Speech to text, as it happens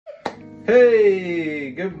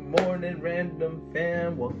Hey, good morning, random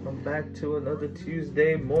fam. Welcome back to another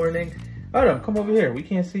Tuesday morning. Adam, come over here. We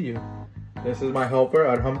can't see you. This is my helper,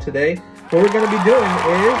 Adam. Today, what we're going to be doing is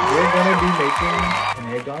we're going to be making an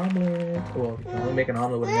egg omelet. Well, we can only make an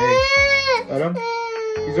omelet with an egg. Adam,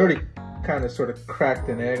 he's already kind of sort of cracked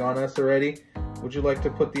an egg on us already. Would you like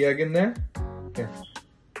to put the egg in there? Here.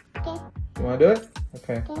 Okay. You want to do it?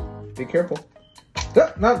 Okay. Be careful.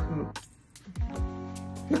 Not.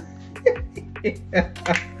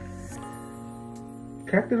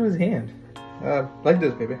 Cracked it with his hand. Like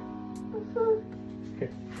this, baby.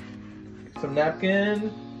 Here. Get some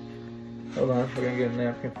napkin. Hold on, we're gonna get a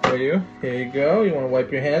napkin for you. Here you go. You wanna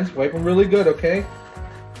wipe your hands? Wipe them really good, okay?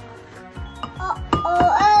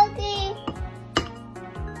 Okay.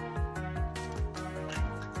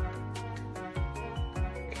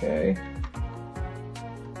 Okay.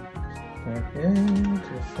 Napkin to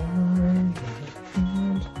the side.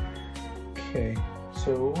 Okay,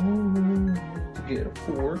 so to get a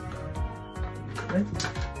fork. Okay.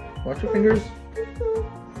 Watch your fingers.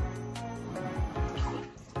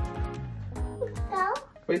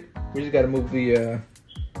 Wait, we just gotta move the,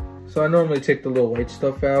 so I normally take the little white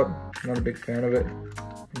stuff out. I'm not a big fan of it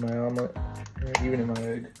in my omelet, or even in my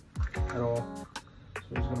egg at all. So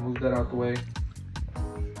we're just gonna move that out the way.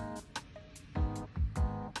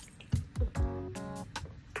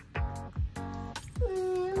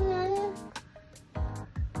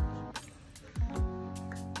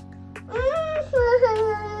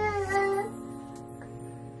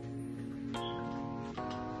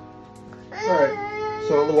 Alright,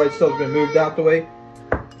 so all the white stuff's been moved out the way.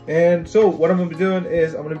 And so what I'm gonna be doing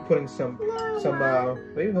is I'm gonna be putting some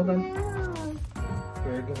wait, hold on.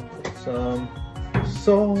 We're gonna put some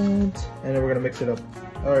salt and then we're gonna mix it up.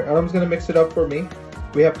 Alright, Adam's gonna mix it up for me.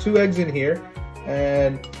 We have 2 eggs in here,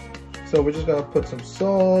 and so we're just gonna put some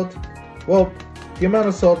salt. Well, the amount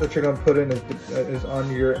of salt that you're gonna put in is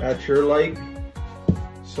on at your like.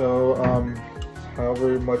 So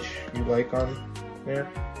however much you like on there.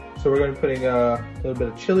 So we're going to be putting a little bit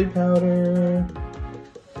of chili powder.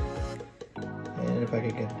 And if I can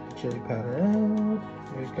get the chili powder out,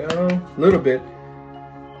 there we go. A little bit.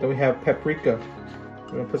 Then we have paprika.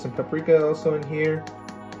 We're going to put some paprika also in here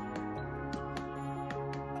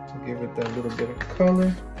to give it that little bit of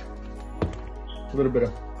color. A little bit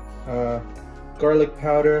of garlic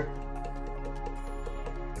powder.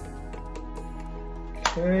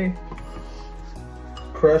 Okay.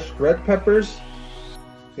 Crushed red peppers.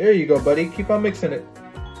 There you go, buddy. Keep on mixing it.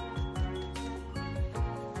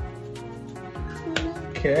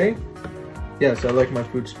 Okay. Yes, I like my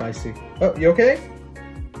food spicy. Oh, you okay?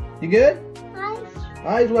 You good?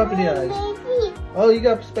 Eyes? What happened to your eyes? Oh, you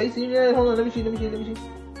got spicy in your eyes? Hold on, let me see.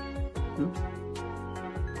 Oops.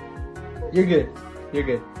 You're good. You're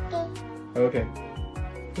good. Okay.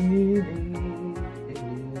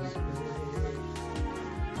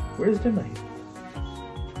 Where's the knife?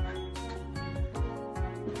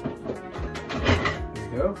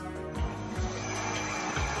 Go.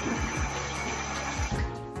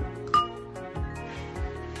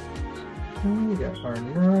 We got our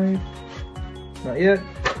knife. Not yet.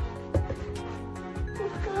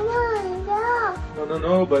 Come on, go.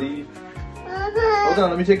 No, buddy. Hold on,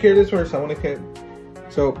 let me take care of this first. I want to get.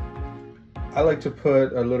 So, I like to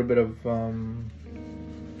put a little bit of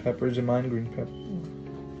peppers in mine, green pepper,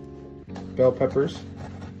 bell peppers.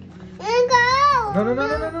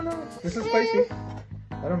 No. This is spicy.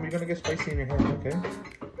 Adam, you're gonna get spicy in your hand, okay?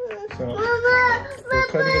 So, we're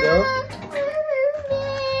cutting it out.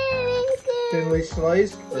 Thinly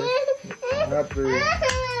sliced, but not very.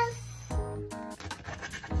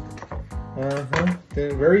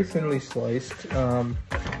 Very thinly sliced. So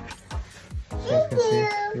you can see.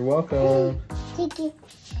 You're welcome.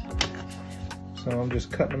 So I'm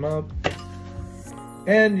just cutting them up.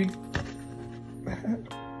 And you,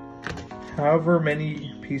 however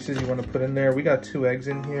many pieces you want to put in there. We got 2 eggs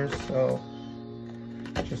in here, so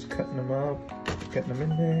just cutting them up, getting them in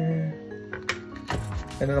there.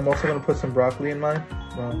 And then I'm also going to put some broccoli in mine,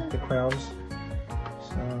 the crowns.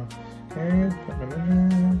 So, okay, putting them in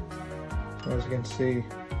there. So as you can see,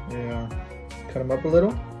 yeah, cut them up a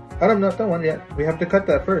little. I'm not done yet. We have to cut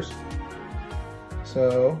that first.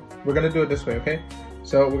 So we're going to do it this way, okay?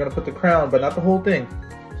 So we're going to put the crown, but not the whole thing.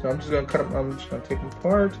 So I'm just going to cut them, I'm just going to take them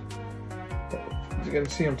apart. As you can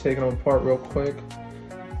see, I'm taking them apart real quick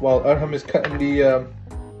while Arham is cutting the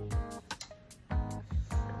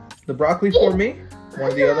broccoli for me. One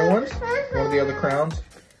of the other ones, one of the other crowns,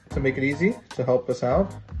 to make it easy to help us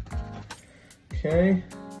out. Okay,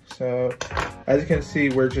 so as you can see,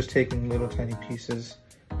 we're just taking little tiny pieces.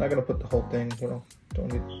 I'm not gonna put the whole thing. We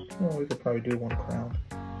don't need Well, we could probably do 1 crown.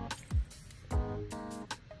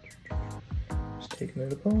 Just taking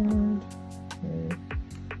it apart. Okay.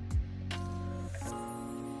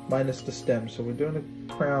 Minus the stem. So we're doing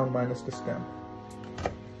a crown minus the stem.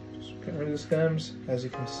 Just getting rid of the stems, as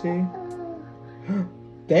you can see.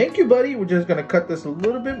 Thank you, buddy. We're just gonna cut this a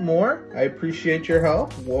little bit more. I appreciate your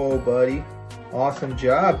help. Whoa, buddy. Awesome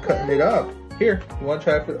job cutting it up. Here, you wanna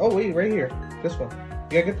try it for, oh wait, right here. This one.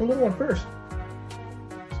 You gotta get the little one first.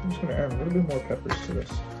 So I'm just gonna add a little bit more peppers to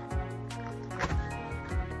this.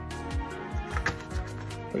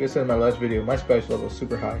 Like I said in my last video, my spice level is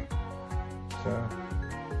super high. So,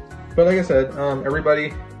 but like I said,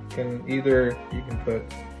 everybody can either, you can put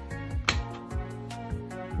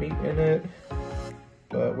meat in it,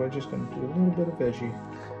 but we're just gonna do a little bit of veggie.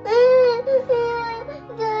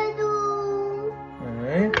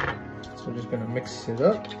 Alright, so we're just gonna mix it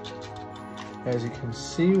up. As you can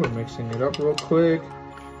see, we're mixing it up real quick.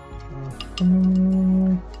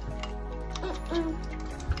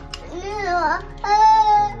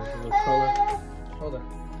 Hold on.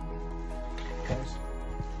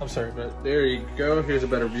 I'm sorry, but there you go. Here's a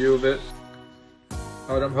better view of it.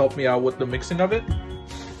 Adam helped me out with the mixing of it.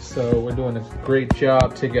 So we're doing a great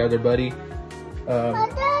job together, buddy.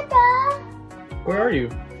 Where are you?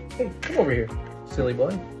 Hey, come over here, silly boy.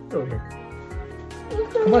 Get over here.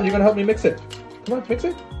 Come on, you're gonna help me mix it. Come on, mix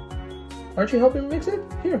it. Aren't you helping me mix it?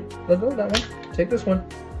 Here, let go of that one. Take this one.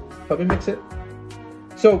 Help me mix it.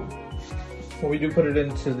 So, when we do put it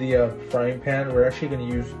into the frying pan, we're actually gonna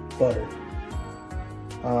use butter.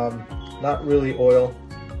 Not really oil.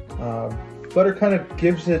 Butter kind of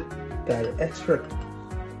gives it that extra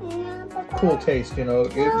cool taste, you know.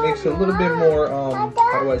 It makes it a little bit more,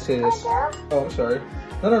 how do I say this? Oh, I'm sorry.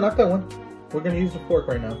 No, not that one. We're gonna use the fork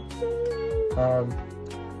right now.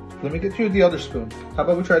 Let me get you the other spoon. How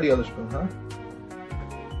about we try the other spoon, huh?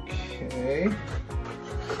 Okay.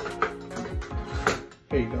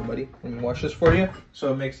 Here you go, buddy. Let me wash this for you,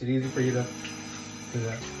 so it makes it easy for you to do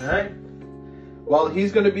that. All right. While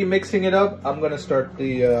he's gonna be mixing it up, I'm gonna start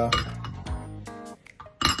the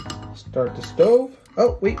stove.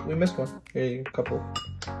 Oh wait, we missed one. Here you go, a couple.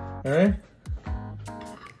 All right.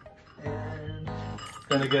 And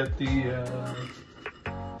gonna get the yeah.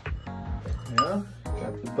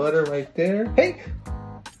 Got the butter right there. Hey!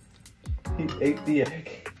 He ate the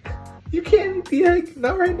egg. You can't eat the egg,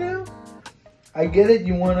 not right now. I get it,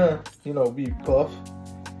 you wanna, you know, be buff,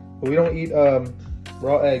 but we don't eat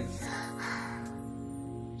raw eggs.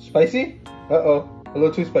 Spicy? Uh-oh, a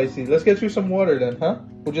little too spicy. Let's get you some water then, huh?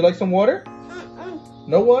 Would you like some water?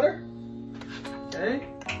 No water? Okay.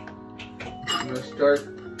 I'm gonna start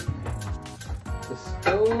the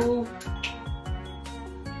stove.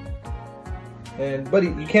 And buddy,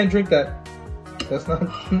 you can't drink that. That's not,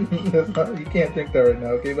 you can't drink that right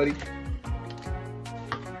now, okay buddy?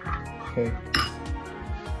 Okay.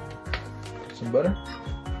 Some butter.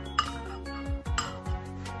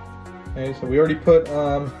 Okay, so we already put,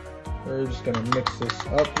 we're just gonna mix this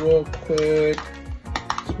up real quick.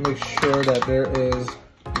 Just make sure that there is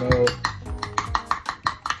no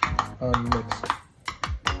unmixed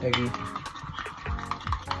eggy.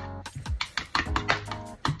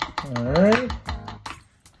 Alright.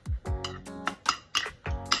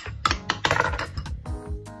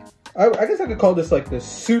 I guess I could call this like the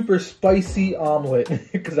super spicy omelet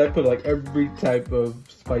because I put like every type of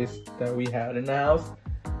spice that we had in the house.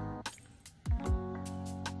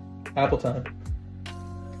 Apple time.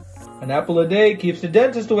 An apple a day keeps the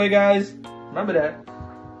dentist away, guys. Remember that.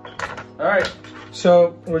 Alright,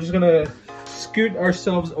 so we're just gonna scoot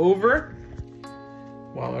ourselves over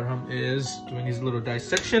while Arham is doing his little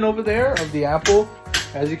dissection over there of the apple.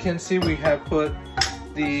 As you can see, we have put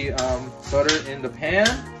the butter in the pan.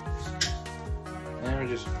 And we're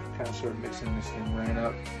just kind of sort of mixing this thing right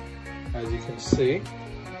up, as you can see.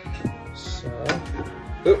 So,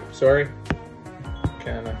 oops, sorry.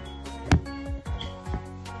 Kind of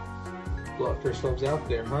blocked ourselves out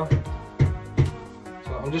there, huh?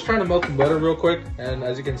 So I'm just trying to melt the butter real quick, and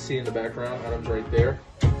as you can see in the background, Adam's right there.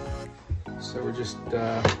 So we're just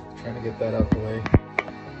trying to get that out the way.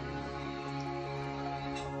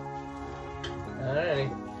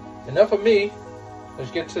 Alrighty, enough of me.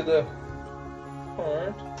 Let's get to the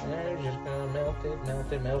part. And we're just gonna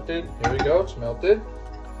melt it. Here we go, it's melted.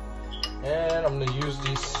 And I'm gonna use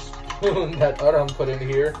the spoon that Adam put in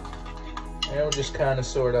here. And we're just kind of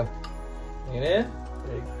sort of in it.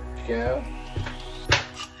 There you go.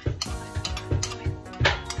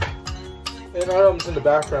 And Adam's in the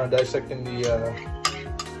background dissecting the,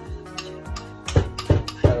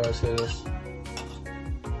 how do I say this?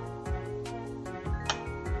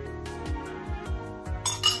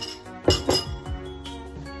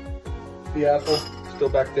 The apple still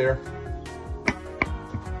back there.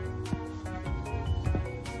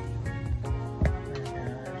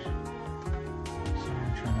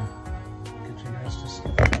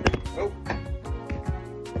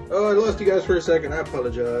 Oh, I lost you guys for a second. I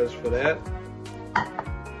apologize for that.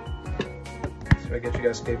 So I get you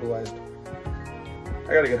guys stabilized.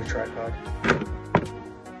 I gotta get a tripod.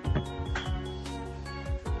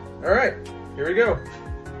 All right, here we go.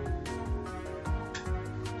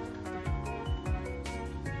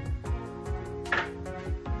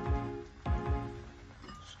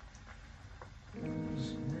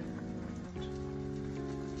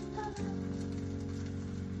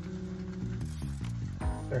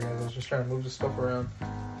 There, guys, I was just trying to move the stuff around.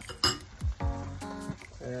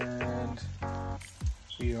 And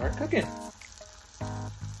we are cooking.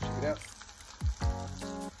 Check it out.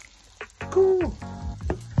 Cool.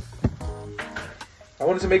 I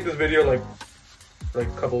wanted to make this video like a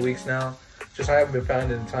couple weeks now. Just I haven't been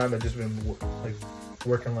finding the time. I've just been like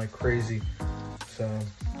working like crazy. So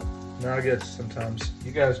not it gets sometimes.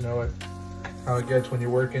 You guys know it, how it gets when you're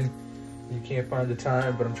working. You can't find the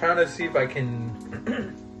time, but I'm trying to see if I can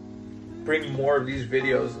bring more of these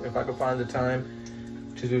videos, if I can find the time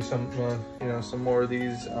to do some, you know, some more of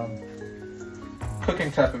these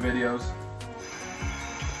cooking type of videos.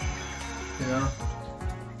 You know.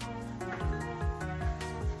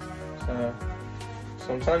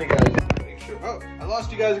 So I'm telling you guys, make sure. Oh, I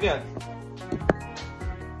lost you guys again.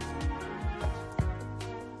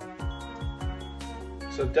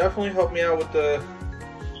 So definitely help me out with the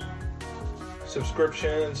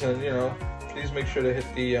subscriptions, and you know, please make sure to hit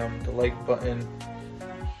the like button.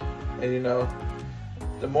 And you know,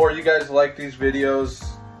 the more you guys like these videos,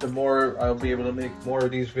 the more I'll be able to make more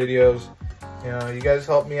of these videos. You know, you guys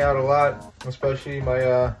help me out a lot, especially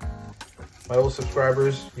my my old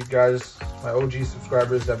subscribers. You guys, my OG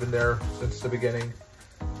subscribers, have been there since the beginning.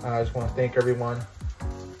 I just want to thank everyone.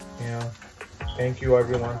 You know, thank you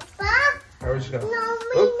everyone. I was just gonna.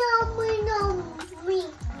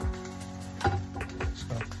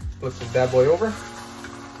 Flip this bad boy over.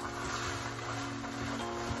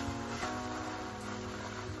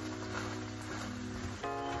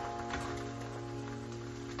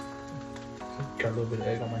 Got a little bit of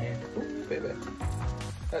egg on my hand. Ooh, baby.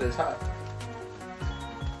 That is hot.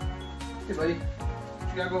 Hey, buddy. What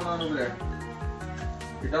you got going on over there?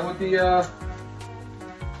 You're done with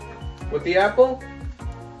the apple?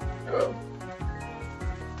 Oh.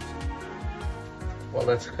 While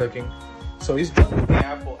that's cooking. So he's done with the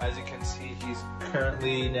apple. As you can see, he's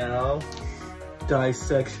currently now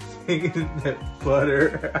dissecting the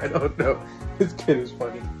butter. I don't know. This kid is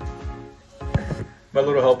funny. My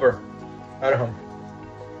little helper. I don't know.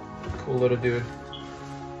 Cool little dude.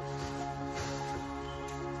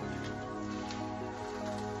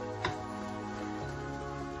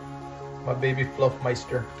 My baby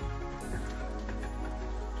Fluffmeister.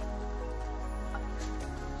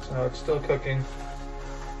 So it's still cooking.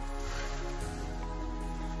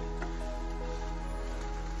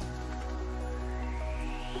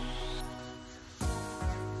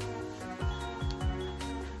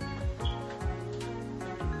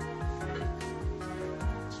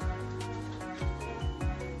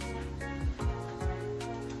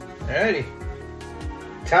 Alrighty,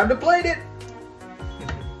 time to plate it.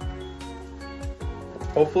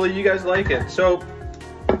 Hopefully you guys like it. So,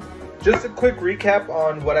 just a quick recap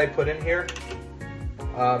on what I put in here.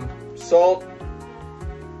 Salt,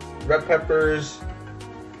 red peppers,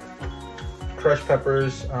 crushed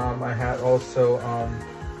peppers. I had also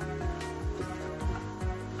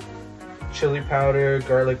chili powder,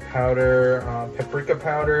 garlic powder, paprika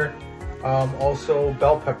powder, also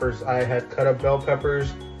bell peppers. I had cut up bell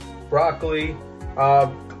peppers, broccoli.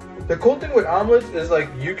 The cool thing with omelets is like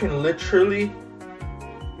you can literally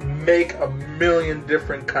make a million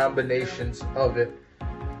different combinations of it.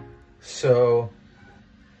 So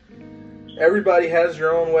everybody has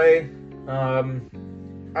their own way.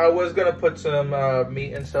 I was gonna put some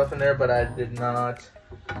meat and stuff in there, but I did not.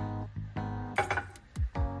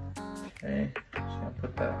 Okay, just gonna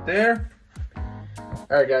put that there. All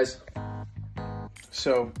right, guys.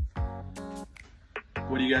 So,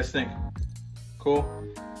 what do you guys think? Cool?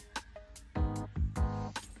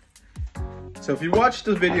 So if you watched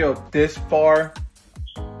the video this far,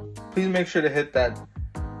 please make sure to hit that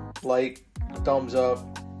like, thumbs up,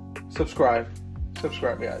 subscribe,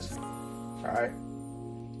 guys. All right.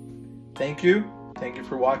 Thank you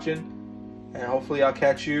for watching, and hopefully I'll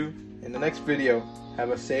catch you in the next video.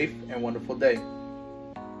 Have a safe and wonderful day.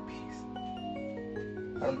 Peace.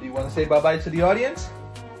 Do you want to say bye-bye to the audience?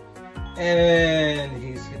 And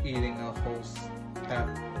he's eating a whole stack.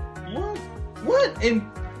 What?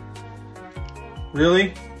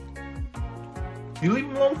 Really? You leave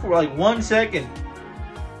him alone for like 1 second.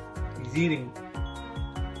 He's eating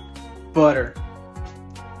butter.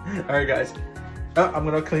 Alright guys. Oh, I'm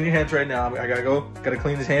gonna clean your hands right now. I gotta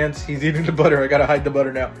clean his hands. He's eating the butter. I gotta hide the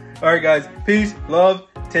butter now. Alright guys, peace, love,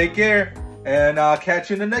 take care, and I'll catch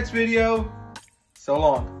you in the next video. So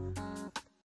long.